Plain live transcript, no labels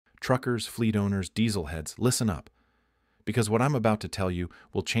Truckers, fleet owners, diesel heads, listen up, because what I'm about to tell you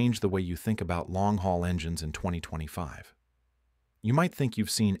will change the way you think about long-haul engines in 2025. You might think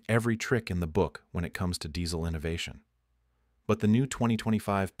you've seen every trick in the book when it comes to diesel innovation. But the new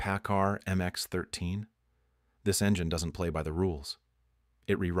 2025 PACCAR MX-13, this engine doesn't play by the rules.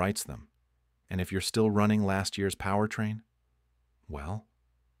 It rewrites them. And if you're still running last year's powertrain, well,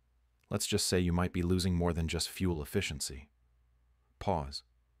 let's just say you might be losing more than just fuel efficiency. Pause.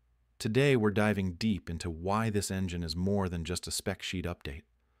 Today we're diving deep into why this engine is more than just a spec sheet update,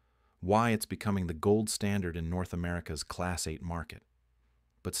 why it's becoming the gold standard in North America's Class 8 market.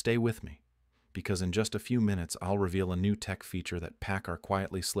 But stay with me, because in just a few minutes I'll reveal a new tech feature that PACCAR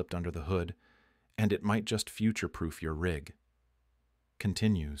quietly slipped under the hood, and it might just future-proof your rig.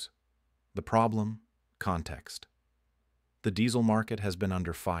 Continues. The problem, context. The diesel market has been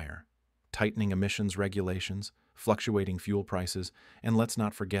under fire. Tightening emissions regulations, fluctuating fuel prices, and let's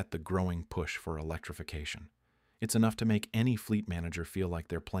not forget the growing push for electrification. It's enough to make any fleet manager feel like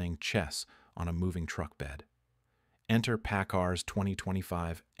they're playing chess on a moving truck bed. Enter PACCAR's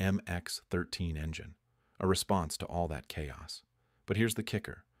 2025 MX-13 engine, a response to all that chaos. But here's the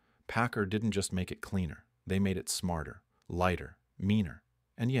kicker. PACCAR didn't just make it cleaner, they made it smarter, lighter, meaner,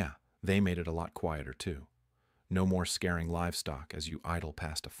 and yeah, they made it a lot quieter too. No more scaring livestock as you idle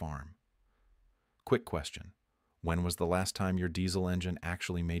past a farm. Quick question. When was the last time your diesel engine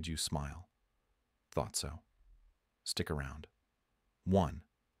actually made you smile? Thought so. Stick around. 1.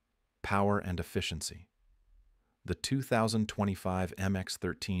 Power and efficiency. The 2025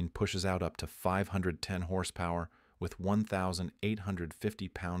 MX-13 pushes out up to 510 horsepower with 1,850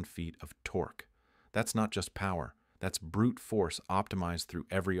 pound-feet of torque. That's not just power, that's brute force optimized through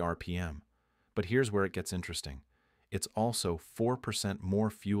every RPM. But here's where it gets interesting. It's also 4%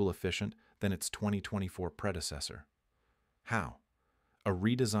 more fuel efficient than its 2024 predecessor. How? A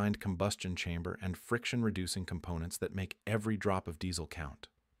redesigned combustion chamber and friction-reducing components that make every drop of diesel count.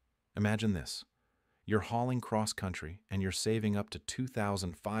 Imagine this. You're hauling cross-country and you're saving up to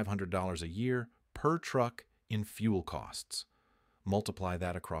 $2,500 a year per truck in fuel costs. Multiply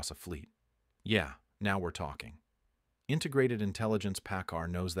that across a fleet. Yeah, now we're talking. Integrated Intelligence PACCAR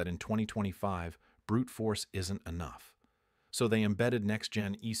knows that in 2025, brute force isn't enough. So they embedded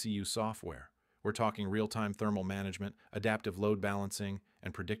next-gen ECU software. We're talking real-time thermal management, adaptive load balancing,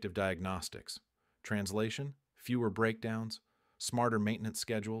 and predictive diagnostics. Translation? Fewer breakdowns, smarter maintenance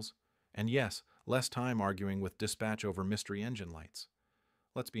schedules, and yes, less time arguing with dispatch over mystery engine lights.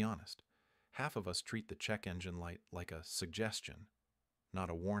 Let's be honest. Half of us treat the check engine light like a suggestion, not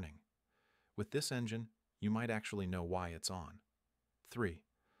a warning. With this engine, you might actually know why it's on. 3.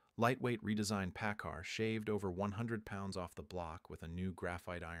 Lightweight redesigned PACCAR shaved over 100 pounds off the block with a new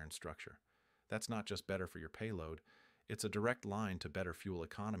graphite iron structure. That's not just better for your payload, it's a direct line to better fuel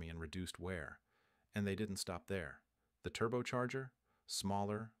economy and reduced wear. And they didn't stop there. The turbocharger?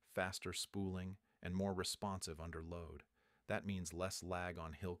 Smaller, faster spooling, and more responsive under load. That means less lag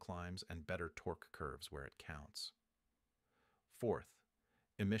on hill climbs and better torque curves where it counts. 4th,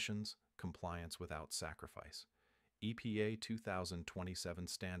 emissions compliance without sacrifice. EPA 2027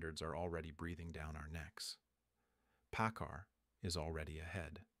 standards are already breathing down our necks. PACCAR is already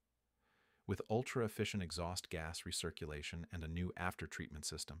ahead. With ultra-efficient exhaust gas recirculation and a new aftertreatment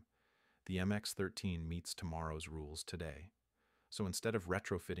system, the MX-13 meets tomorrow's rules today. So instead of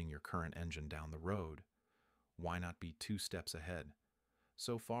retrofitting your current engine down the road, why not be 2 steps ahead?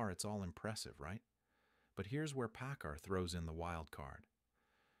 So far, it's all impressive, right? But here's where PACCAR throws in the wild card.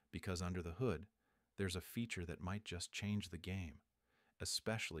 Because under the hood, there's a feature that might just change the game,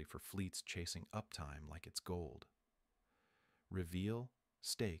 especially for fleets chasing uptime like it's gold. Reveal,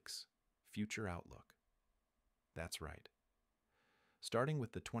 stakes, future outlook. That's right. Starting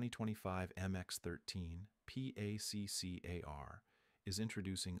with the 2025 MX-13, PACCAR is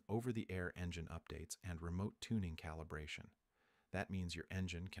introducing over-the-air engine updates and remote tuning calibration. That means your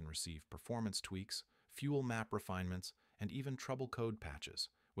engine can receive performance tweaks, fuel map refinements, and even trouble code patches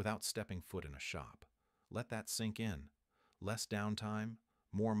without stepping foot in a shop. Let that sink in. Less downtime,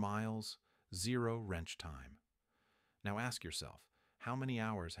 more miles, 0 wrench time. Now ask yourself, how many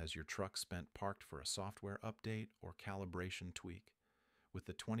hours has your truck spent parked for a software update or calibration tweak? With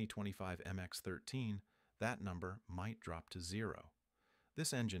the 2025 MX-13, that number might drop to 0.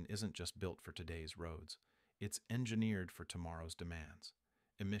 This engine isn't just built for today's roads. It's engineered for tomorrow's demands.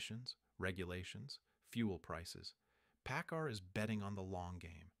 Emissions, regulations, fuel prices. PACCAR is betting on the long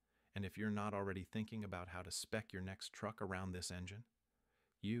game. And if you're not already thinking about how to spec your next truck around this engine,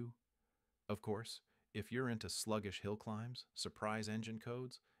 of course, if you're into sluggish hill climbs, surprise engine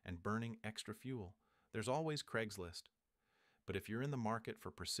codes, and burning extra fuel, there's always Craigslist. But if you're in the market for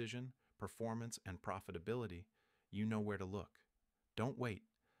precision, performance, and profitability, you know where to look. Don't wait.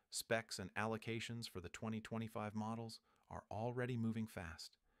 Specs and allocations for the 2025 models are already moving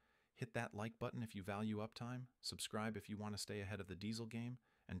fast. Hit that like button if you value uptime, subscribe if you want to stay ahead of the diesel game,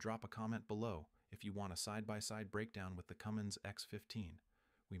 and drop a comment below if you want a side-by-side breakdown with the Cummins X15.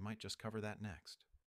 We might just cover that next.